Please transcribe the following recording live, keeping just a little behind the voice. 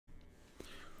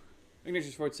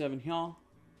Ignatius 47, y'all.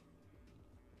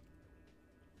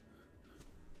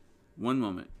 One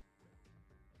moment.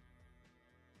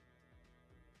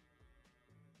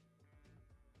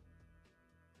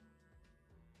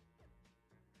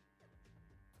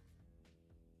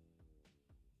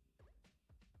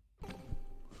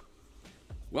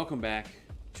 Welcome back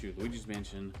to Luigi's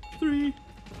Mansion 3.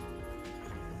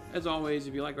 As always,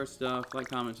 if you like our stuff, like,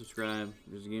 comment, subscribe.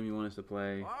 If there's a game you want us to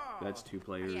play, that's 2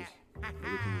 players that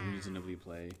we can reasonably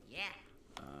play.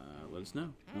 Let us know,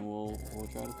 and we'll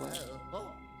try to play.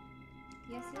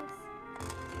 Yes.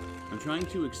 I'm trying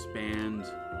to expand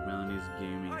Melanie's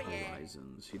gaming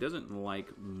horizons. She doesn't like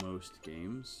most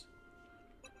games.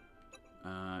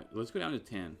 Let's go down to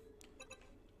 10.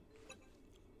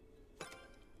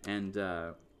 And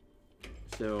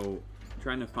so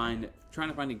trying to find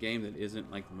a game that isn't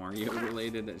like Mario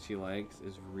related that she likes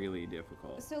is really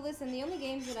difficult. So listen, the only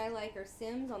games that I like are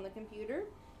Sims on the computer,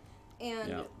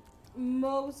 and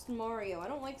most Mario. I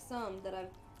don't like some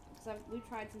that we've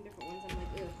tried some different ones. I'm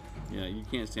like, ew. Yeah, you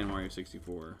can't stand Mario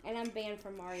 64. And I'm banned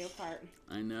from Mario Kart.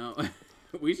 I know.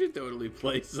 We should totally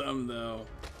play some though.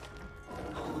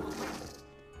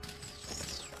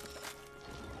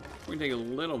 We're gonna take a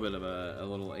little bit of a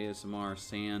little ASMR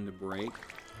sand break.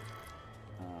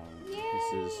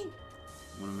 This is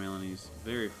one of Melanie's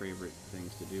very favorite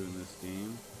things to do in this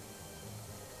game.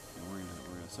 And we're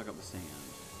gonna suck up the sand.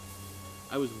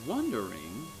 I was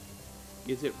wondering,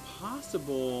 is it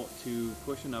possible to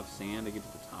push enough sand to get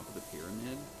to the top of the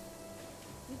pyramid?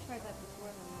 We tried that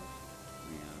before, though.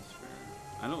 Yeah, that's fair.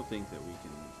 I don't think that we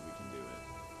can do it.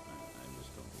 I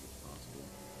just don't think it's possible.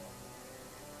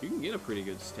 You can get a pretty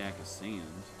good stack of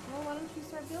sand. Well, why don't you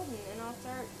start building, and I'll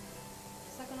start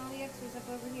sucking all the extras up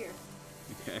over here.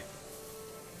 Okay.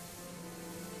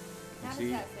 How does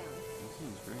that sound? That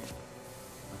sounds great.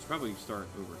 I should probably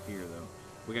start over here, though.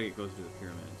 We gotta get closer to the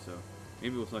pyramid, so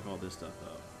maybe we'll suck all this stuff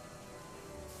up.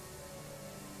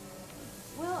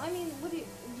 Well, I mean, do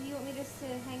you want me just to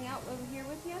hang out over here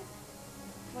with you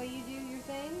while you do your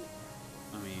thing?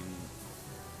 I mean,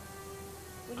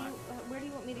 Where do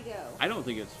you want me to go? I don't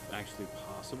think it's actually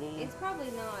possible. It's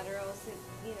probably not, or else it,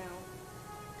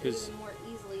 it's even more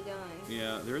easily done.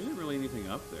 Yeah, there isn't really anything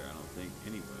up there, I don't think,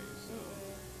 anyways. So.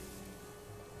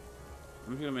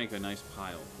 I'm just gonna make a nice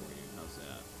pile for you. How's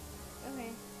that?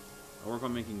 Okay. I'll work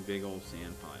on making big old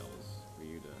sand piles for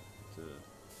you to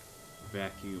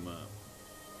vacuum up.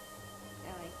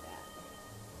 I like that.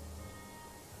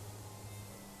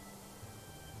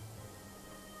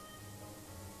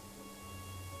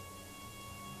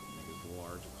 Make as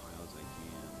large a pile as I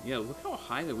can. Yeah, look how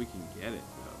high that we can get it,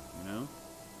 though, you know?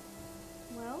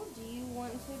 Well, do you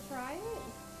want to try it?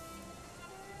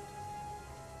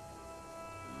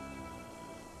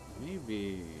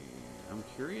 Maybe. I'm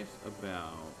curious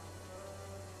about...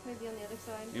 Maybe on the other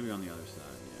side? Maybe on the other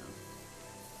side, yeah.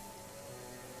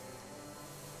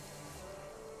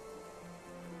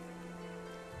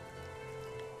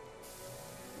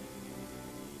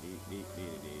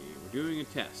 We're doing a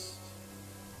test.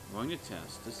 We're going to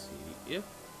test to see if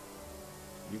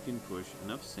you can push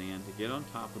enough sand to get on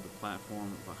top of the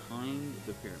platform behind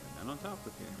the pyramid. Not on top of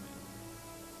the pyramid,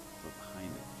 but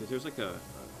behind it. Because there's like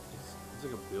it's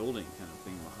like a building kind of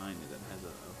thing behind it that has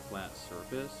a flat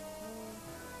surface.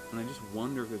 And I just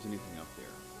wonder if there's anything up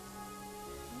there.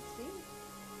 Let's see.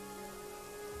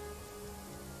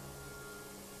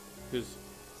 Because...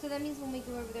 So that means when we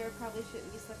go over there, we probably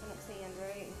shouldn't be sucking up sand,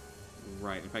 right?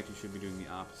 Right. In fact, you should be doing the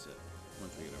opposite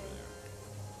once we get over there.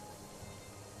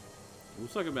 We'll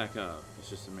suck it back up. It's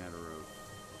just a matter of...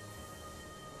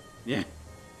 Yeah.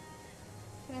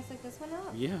 Can I suck this one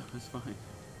up? Yeah, that's fine.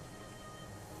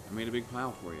 I made a big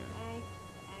pile for you. I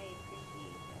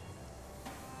appreciate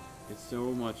that. It's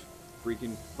so much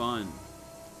freaking fun.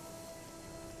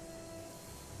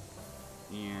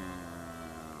 Yeah.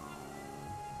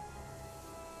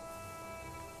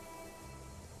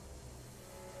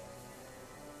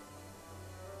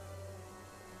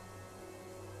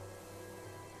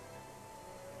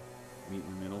 Meet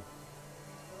in the middle.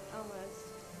 Almost.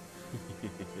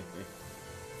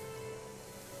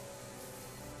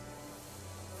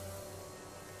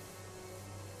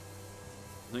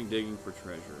 I think digging for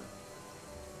treasure.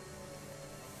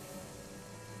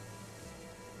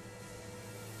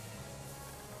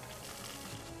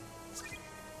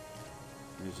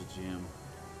 There's a gem.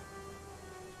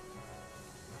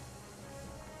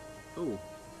 Oh.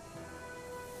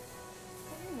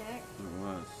 Neck. It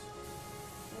was.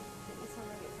 It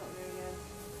sounded like it felt very good.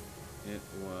 It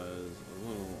was a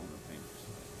little on the painful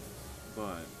side,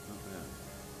 but not bad.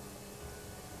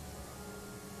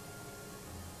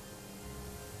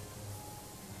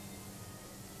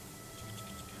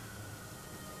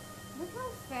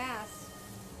 fast.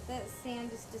 That sand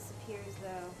just disappears,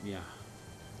 though. Yeah.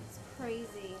 It's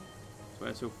crazy. That's why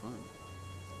it's so fun.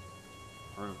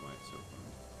 Part of why it's so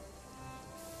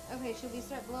fun. Okay, should we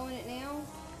start blowing it now?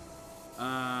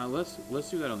 Let's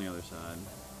do that on the other side.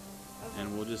 Okay.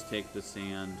 And we'll just take the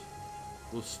sand.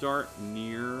 We'll start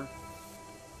near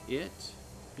it,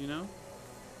 you know?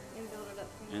 And build it up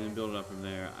from there. And then build it up from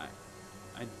there.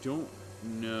 I don't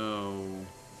know.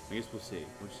 I guess we'll see.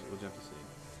 We'll just have to see.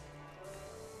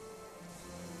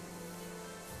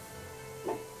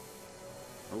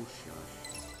 Oh, shush.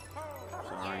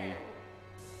 Sorry.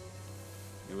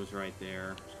 It was right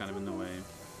there. It's kind of in the way.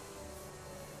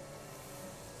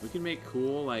 We can make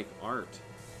cool, like, art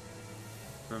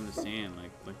from the sand.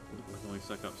 Like only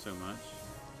suck up so much.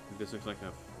 Like this looks like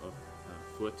a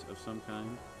foot of some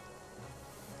kind.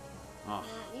 Oh, Not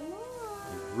anymore.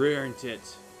 I ruined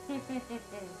it.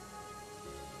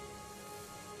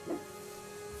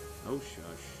 Oh,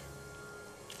 shush.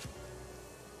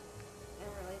 I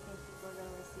really think people are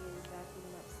going to see us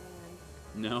vacuuming up sand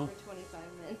No? for 25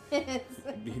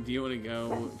 minutes. Do you want to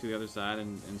go to the other side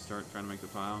and start trying to make the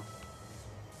pile?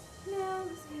 No, I'm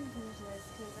just going to finish this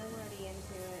because I'm already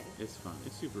into it. It's fun.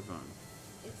 It's super fun.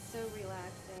 It's so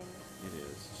relaxing. It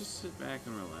is. Just sit back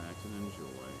and relax and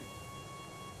enjoy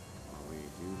while we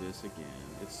do this again.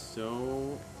 It's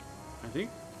so... I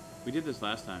think we did this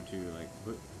last time too. Like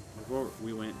before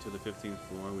we went to the 15th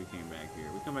floor, we came back here.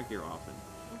 We come back here often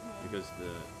because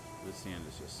the sand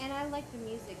is just... And I like the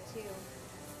music too.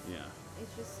 Yeah.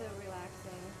 It's just so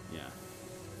relaxing. Yeah.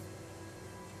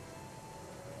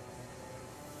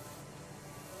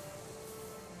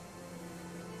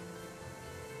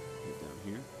 Get down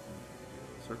here.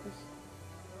 Circles.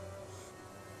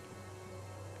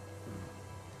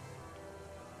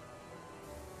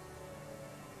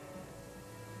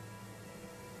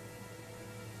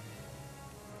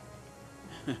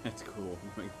 That's cool.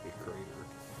 Might be a crater.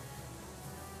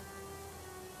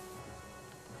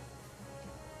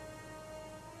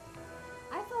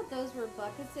 I thought those were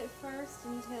buckets at first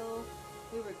until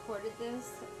we recorded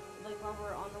this, like while we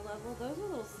were on the level. Those are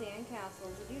little sand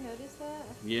castles. Did you notice that?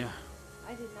 Yeah.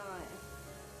 I did not.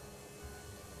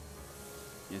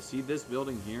 Yeah, see this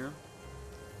building here?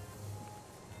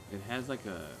 It has like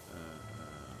a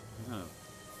kind of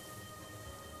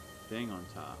thing on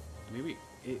top. Maybe,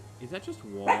 is that just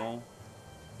wall?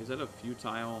 Is that a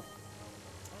futile?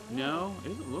 No, it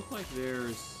doesn't look like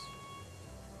there's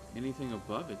anything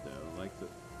above it though. Like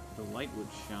the light would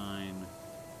shine.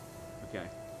 Okay,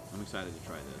 I'm excited to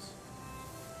try this.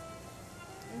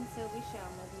 And so we shall,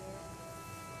 my dear.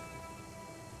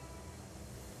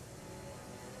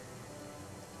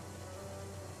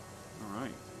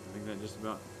 Alright, I think that just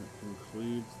about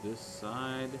concludes this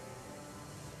side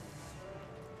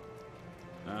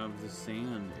of the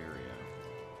sand area.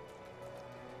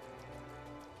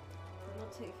 We'll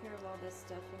take care of all this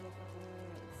stuff in a couple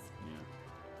minutes.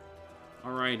 Yeah.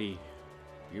 Alrighty,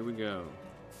 here we go.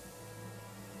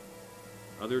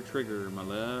 Other trigger, my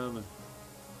love.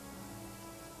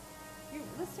 Here,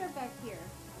 let's start back here.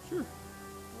 Sure. Okay.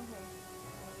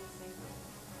 I'll do the same thing.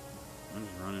 I'm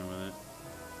just running with it.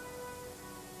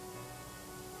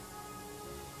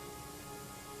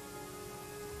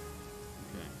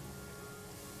 Okay.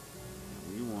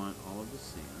 Now we want all of the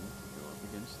sand to go up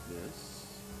against this.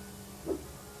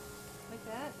 Like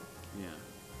that? Yeah.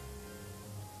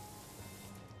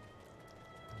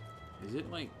 Is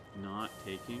it like not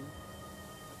taking?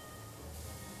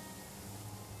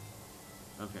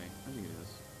 Okay, I think it is.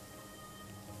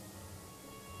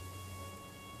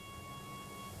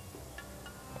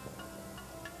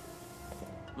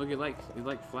 Look, it like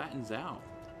flattens out.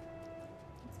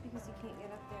 It's because you can't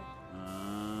get up there.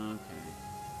 Okay.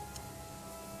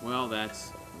 Well,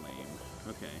 that's lame.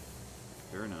 Okay,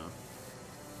 fair enough.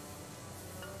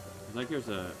 It's like there's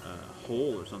a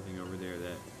hole or something over there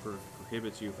that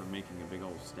prohibits you from making a big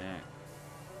old stack.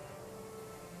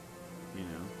 You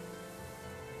know?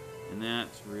 And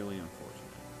that's really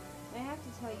unfortunate. I have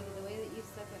to tell you, the way that you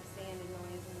suck up sand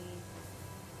annoys me.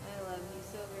 I love you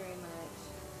so very much.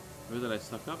 Was it I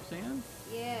suck up sand?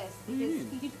 Yes, What do you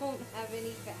because you don't have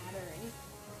any pattern.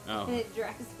 Oh. And it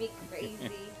drives me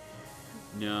crazy.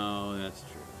 No, that's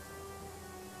true.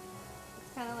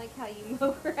 It's kind of like how you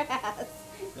mow grass.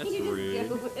 That's you rude. just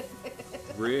go with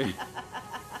it. Rude.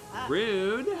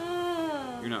 Rude.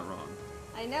 You're not wrong.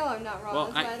 I know I'm not wrong. Well,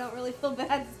 That's why I don't really feel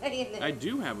bad saying it. I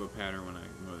do have a pattern when I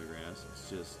mow the grass.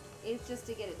 It's just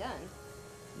to get it done.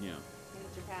 Yeah. And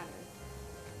it's your pattern.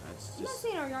 That's I'm not just.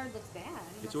 saying our yard looks bad.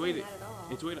 I'm It's not a way saying to. that at all.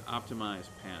 It's a way to optimize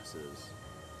passes.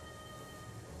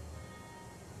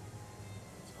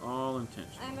 It's all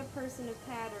intentional. I'm a person of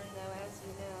pattern, though, as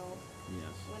you know.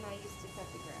 Yes. When I used to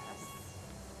cut the grass,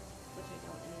 which I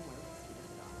don't anymore because he does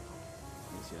it all now.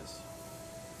 Yes.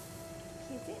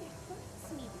 Because it hurts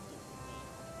me to do it.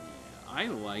 Yeah, I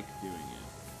like doing it,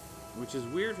 which is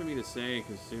weird for me to say,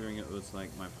 considering it was like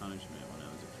my punishment when I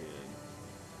was a kid.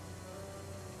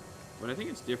 But I think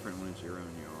it's different when it's your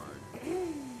own yard.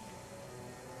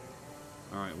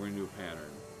 All right, we're gonna do a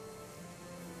pattern.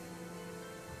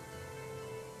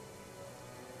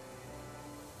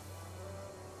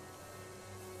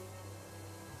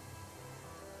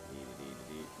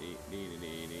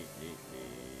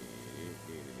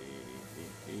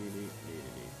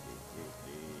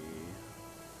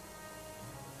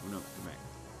 Oh no, come back.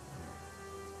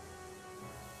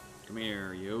 Come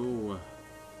here, yo.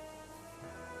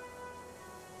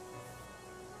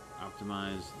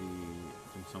 Optimize the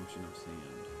consumption of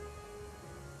sand.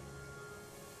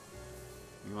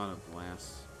 Make a lot of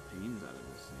glass panes out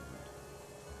of this sand.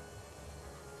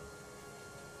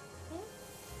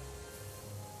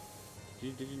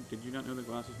 Did you not know that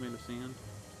glass was made of sand?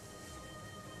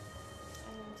 I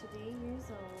am today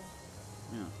years old.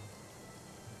 Yeah.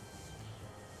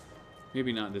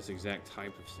 Maybe not this exact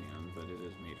type of sand, but it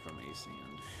is made from a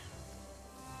sand.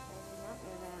 I did not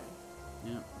know that.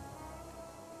 Yeah.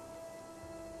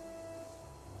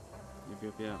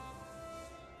 Yep.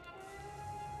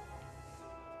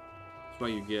 That's why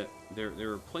you get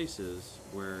there are places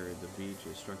where the beach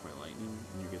is struck by lightning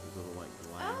and you get this little like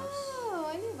glass. Oh,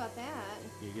 I knew about that.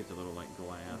 You get the little like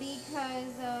glass.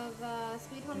 Because of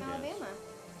Sweet Home Alabama.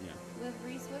 Yeah. With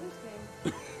Reese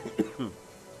Witherspoon.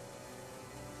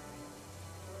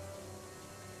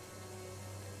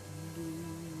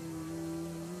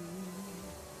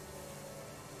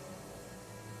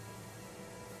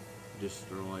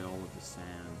 Destroy all of the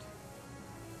sand.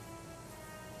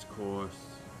 It's coarse.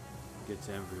 It gets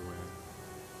everywhere.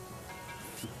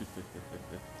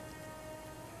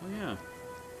 Oh yeah.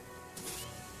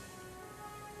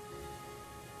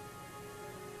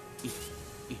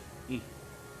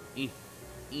 Hey,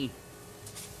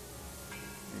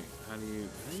 how do you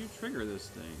trigger this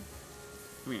thing?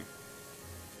 Come here.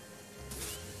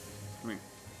 Come here.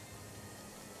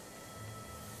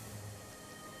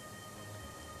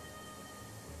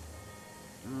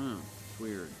 I don't know. It's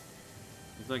weird.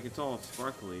 It's like it's all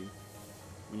sparkly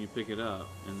when you pick it up,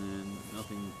 and then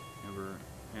nothing ever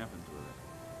happens with it.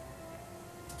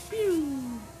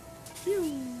 Pew! Pew!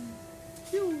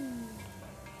 Pew!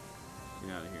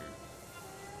 Get out of here.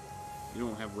 You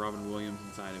don't have Robin Williams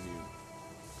inside of you.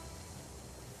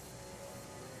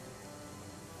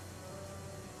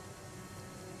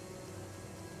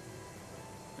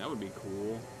 That would be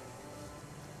cool.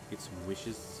 Get some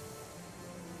wishes.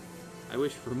 I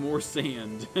wish for more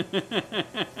sand.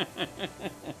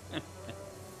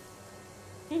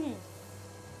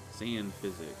 Sand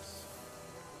physics.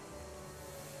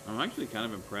 I'm actually kind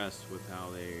of impressed with how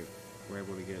they were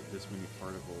able to get this many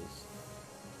particles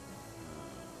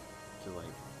to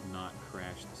like not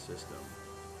crash the system.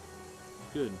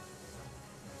 Good.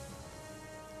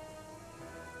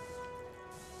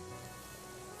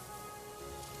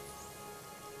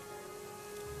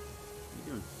 What are you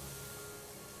doing?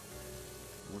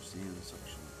 More sand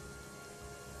suction.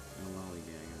 And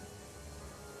lollygagging.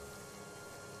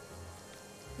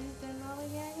 Who's been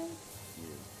lollygagging?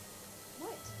 You.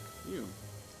 What? You.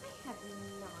 I have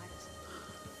not.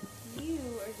 You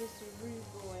are just a rude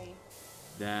boy.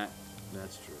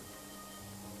 That's true.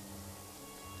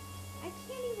 I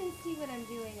can't even see what I'm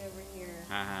doing over here.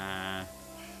 Ha ha.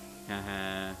 Ha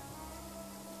ha.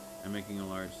 I'm making a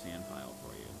large sand pile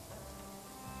for you.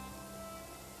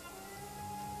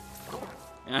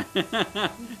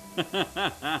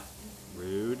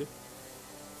 Rude.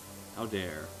 How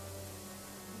dare.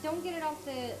 Don't get it off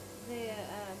the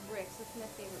bricks. That's my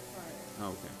favorite part. Oh,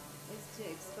 okay. Is to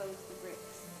expose the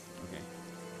bricks. Okay.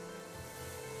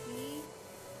 See?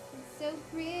 It's so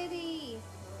pretty.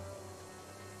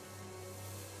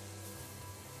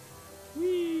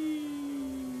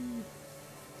 Whee!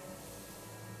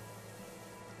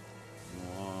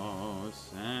 More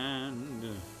sand.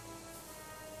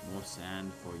 More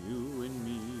sand for you and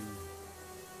me.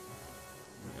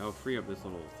 I'll free up this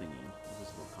little thingy.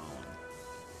 This little column.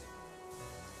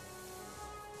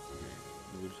 Okay.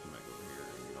 We'll just come back over here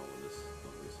and get all of this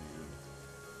lovely sand.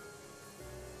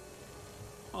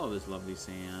 All of this lovely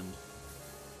sand.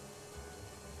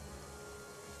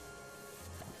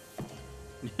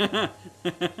 It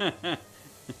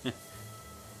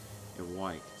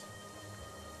wiped.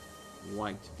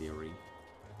 Wiped, dearie.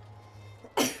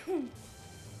 I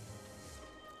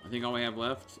think all we have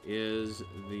left is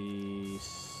the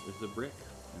the brick,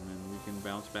 and then we can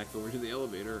bounce back over to the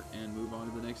elevator and move on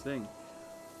to the next thing.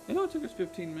 I know it took us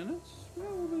 15 minutes. We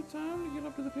have a little bit of time to get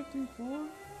up to the 15th floor.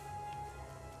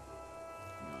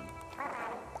 Hang on.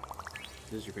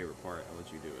 This is your favorite part. I'll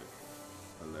let you do it.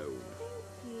 Hello.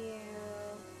 Thank you.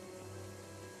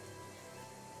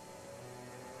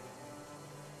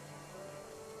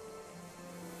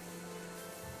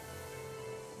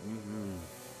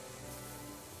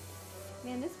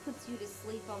 Man, this puts you to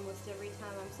sleep almost every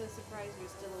time. I'm so surprised you're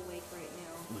still awake right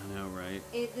now. I know, right?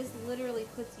 This literally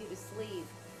puts you to sleep.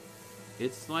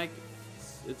 It's like,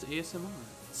 it's ASMR.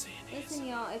 Listen,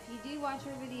 y'all, if you do watch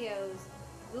our videos,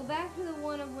 go back to the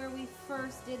one of where we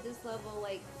first did this level,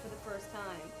 like, for the first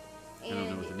time. And I don't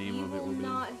know what the name you of it will will be.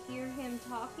 not hear him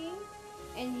talking,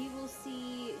 and you will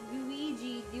see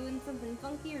Luigi doing something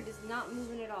funky or just not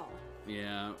moving at all.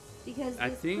 Yeah. Because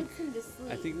this puts him to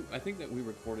sleep. I think that we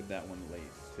recorded that one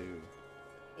late too.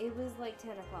 It was like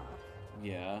 10 o'clock.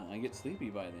 Yeah, I get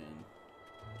sleepy by then.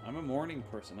 I'm a morning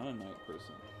person, not a night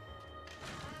person.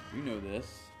 You know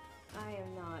this. I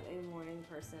am not a morning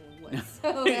person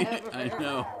whatsoever. I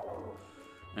know.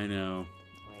 I know.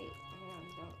 Wait, hang on,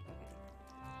 don't.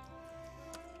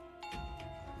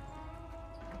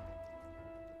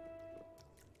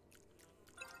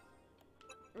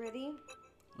 Okay. Ready?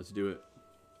 Let's do it.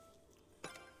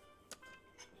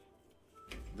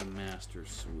 The Master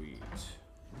Suite.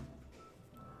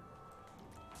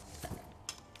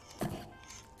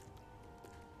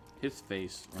 His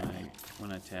face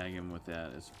when I tag him with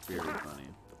that is very funny.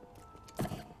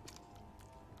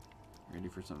 Ready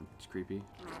for something creepy?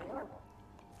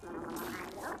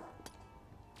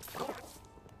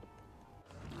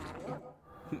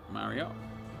 Mario.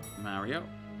 Mario.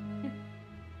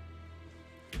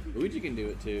 Luigi can do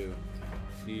it too.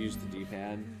 You use the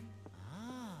D-pad.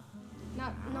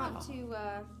 Not to,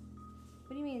 what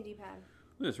do you mean D-pad?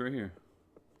 This right here.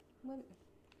 What does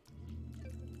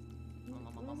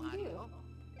he do?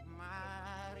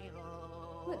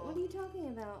 What are you talking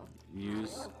about?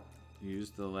 Use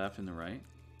the left and the right.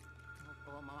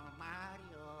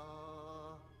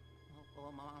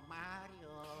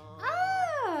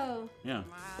 Oh! Yeah.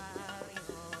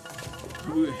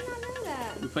 I did not know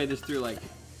that. We played this through like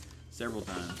several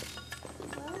times.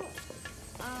 Well,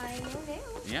 I know now.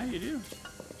 Yeah, you do.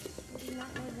 I did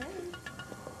not know then.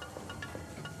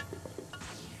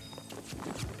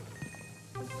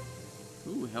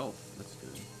 Ooh, health. That's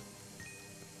good.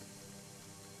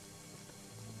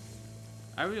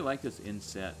 I really like this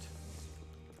inset.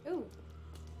 Ooh.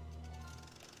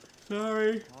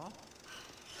 Sorry.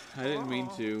 I didn't mean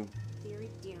to. Deary.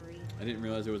 I didn't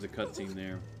realize there was a cutscene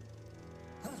there.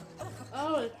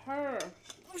 Oh, it's her.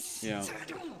 Yeah.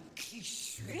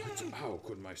 How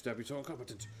could my staff be so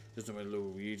incompetent? There's no way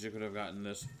Luigi could have gotten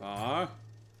this far.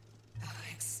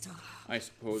 I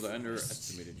suppose I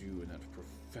underestimated you and that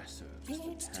professor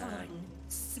just a tad.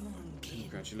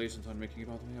 Congratulations on making it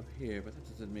all the way up here, but that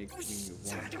doesn't make me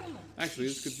want. Actually,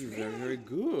 this could be very, very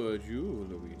good. You,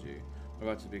 Luigi, are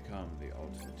about to become the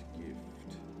ultimate gift.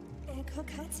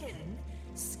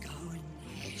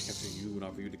 After you and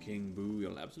offer you the King Boo,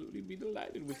 you'll absolutely be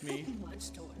delighted with me.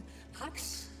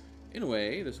 In a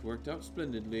way, this worked out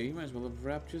splendidly. You might as well have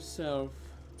wrapped yourself.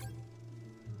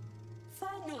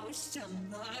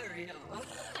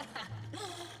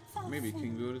 Maybe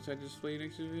King Boo decided to display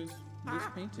next to this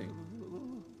painting.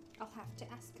 I'll have to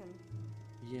ask him.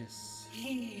 Yes.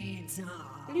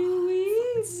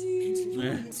 Luigi!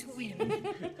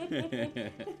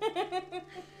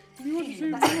 If you want to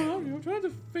save Mom, you're trying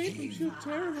to faint and she'll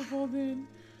terrible then.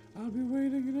 I'll be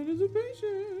waiting in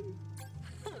anticipation.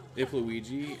 If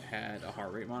Luigi had a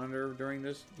heart rate monitor during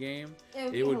this game,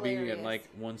 it would be at like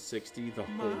 160 the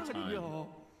whole time.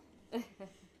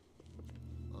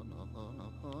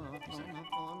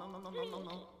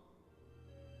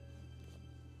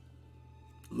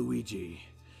 Luigi,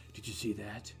 did you see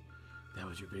that? That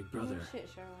was your big brother. Oh, shit,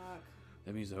 Sherlock.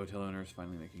 That means the hotel owner is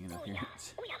finally making an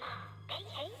appearance.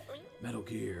 Metal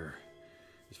Gear.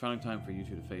 It's finally time for you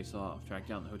two to face off. Track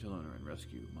down the hotel owner and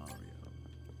rescue Mario.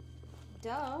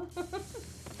 Duh.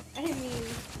 I mean,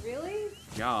 really?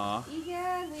 Yeah.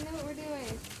 Egad, we know what we're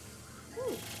doing.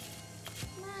 Ooh.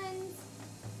 Come on.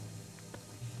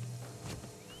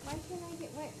 Why can't I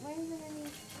get, why isn't any...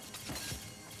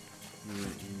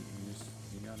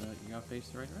 You gotta face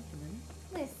the right direction,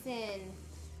 maybe? Listen.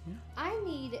 Yeah. I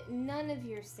need none of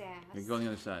your sass. Okay, go on the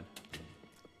other side.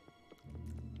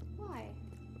 Why?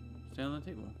 Stand on the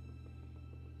table.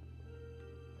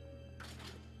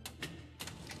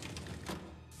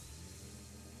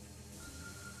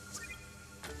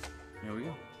 There we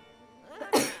go.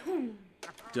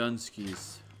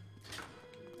 Dunskies.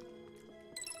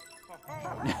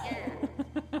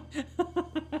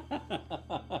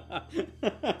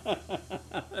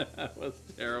 That was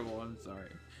terrible. I'm sorry.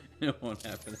 It won't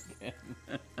happen again.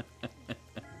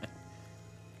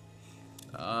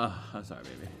 I'm sorry,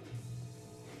 baby.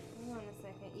 Hang on a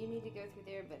second. You need to go through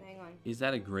there, but hang on. Is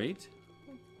that a grate?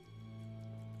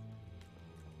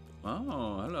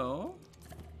 Oh, hello.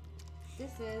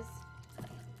 This is.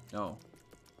 Oh,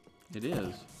 it is.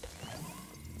 Okay,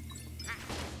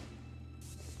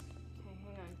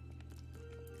 hang on.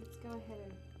 Let's go ahead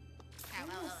and. I'm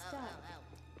stuck.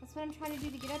 That's what I'm trying to do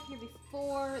to get up here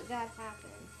before that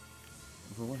happens.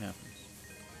 Before what happens?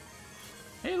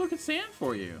 Hey, look at sand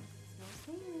for you.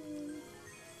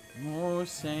 More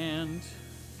sand.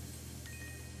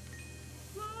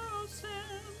 More sand.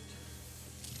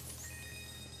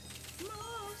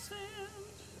 More sand.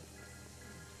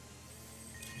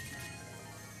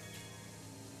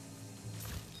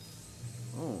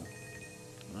 Oh,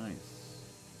 nice.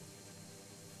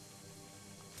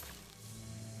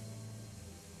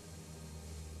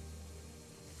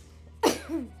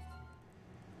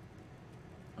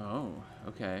 Oh,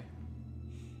 okay.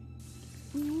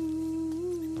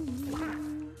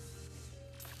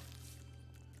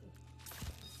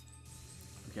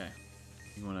 Okay.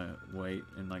 You want to wait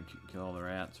and like kill all the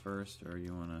rats first, or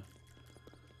you want to?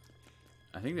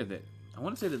 I think that I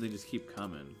want to say that they just keep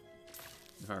coming,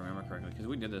 if I remember correctly, because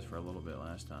we did this for a little bit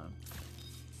last time.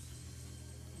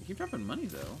 You keep dropping money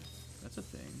though. That's a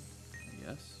thing, I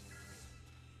guess.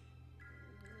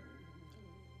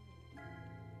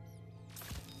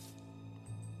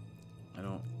 I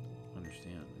don't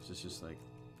understand. Is this just like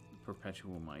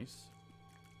perpetual mice?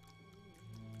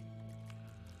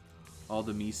 All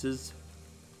the Mises?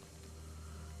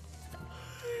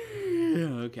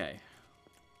 Okay.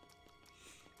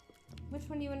 Which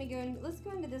one do you want to go in? Let's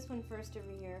go into this one first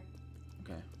over here.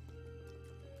 Okay.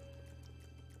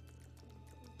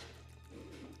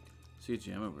 See a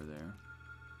gem over there.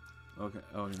 Okay.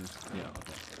 Oh, yeah,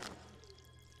 okay.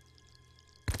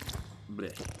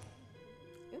 Blech.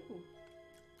 Ooh.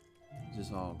 Is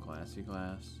this all classy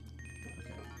glass?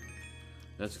 Okay.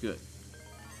 That's good.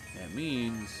 That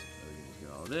means that we can just get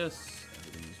all this.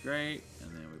 Everything's great.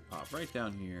 And then we pop right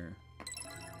down here.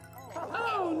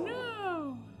 Oh,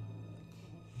 no!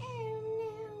 Oh,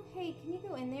 no. Hey, can you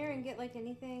go in there and get, like,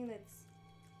 anything that's...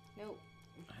 Nope.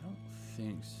 I don't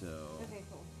think so. Okay,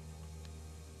 cool.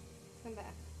 Come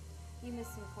back. You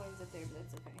missed some coins up there, but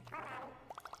that's okay.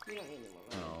 You don't need any more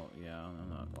money. Oh, yeah, I'm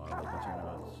not wildly concerned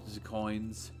about this. This is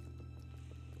coins.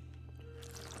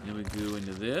 Then we go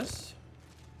into this.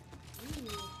 Ooh.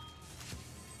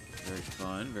 Very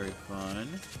fun, very fun.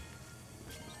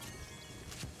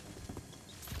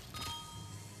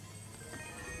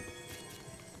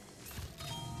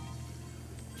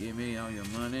 Give me all your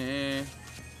money.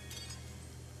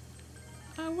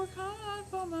 I work hard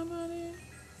for my money.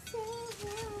 So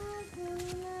hard for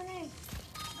money.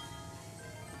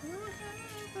 I work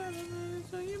hard for my money,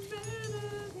 so you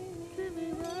better treat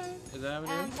me right. Is that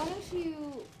what it is? Why don't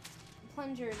you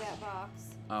plunger that box?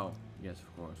 Oh, yes,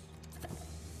 of course.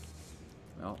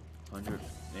 Well, 100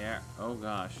 there. Oh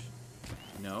gosh.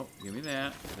 No, give me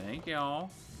that. Thank y'all.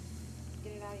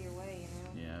 Get it out of your way, you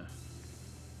know? Yeah.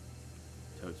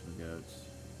 Totes my goats.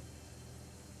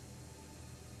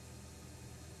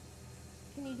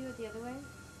 Can you do it the other way?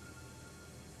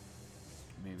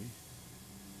 Maybe.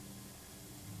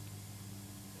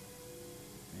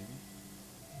 Maybe.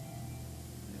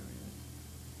 There we go.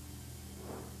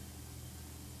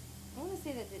 I want to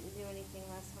say that didn't do anything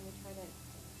last time we tried it.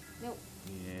 Nope.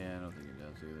 Yeah, I don't think it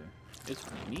does either. It's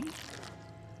neat,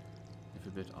 if a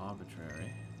bit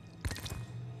arbitrary.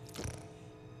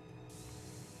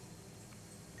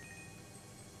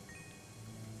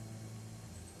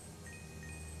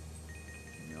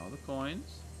 Give me all the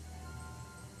coins.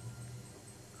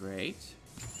 Great.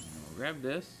 And we'll grab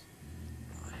this.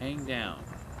 Hang down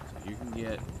so you can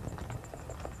get.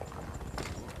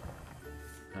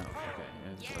 Oh, okay.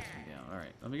 That just lets me down. All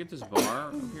right. Let me get this bar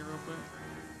up here real quick.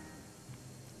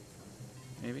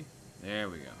 Maybe? There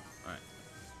we go. Alright.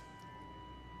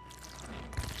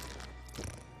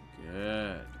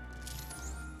 Good.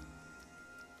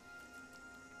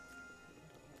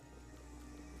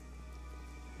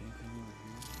 Anything over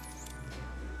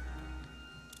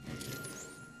here?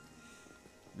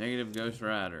 Negative Ghost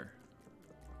Rider.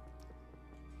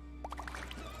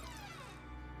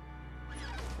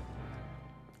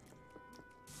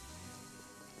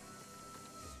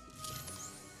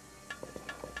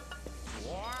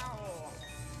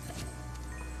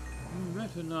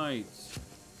 Tonight.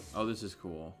 Oh, this is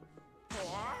cool.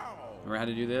 Wow. Remember how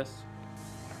to do this?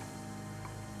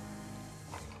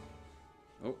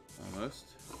 Oh, almost.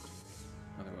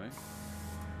 Other way.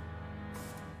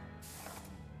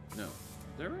 No. Is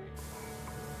that right?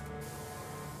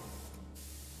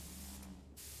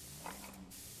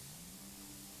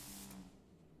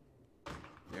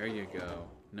 There you go.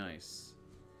 Nice.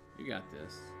 You got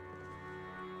this.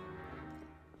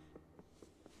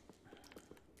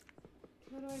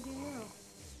 What do I do now?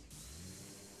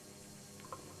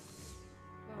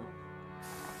 Oh.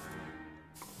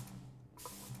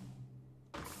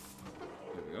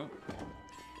 There we go.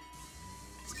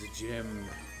 It's a gem.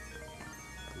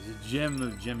 It's a gem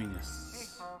of gemminess.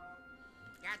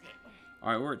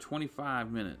 Alright, we're at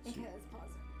 25 minutes. Okay, let's pause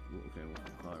it. Okay, we'll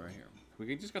call it right here.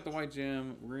 We just got the white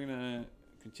gem. We're gonna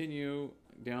continue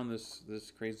down this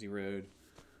crazy road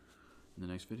in the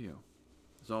next video.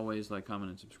 As always, like, comment,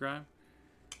 and subscribe.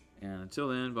 And until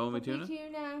then, Bo me tuna.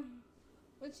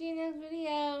 We'll see you next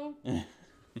video.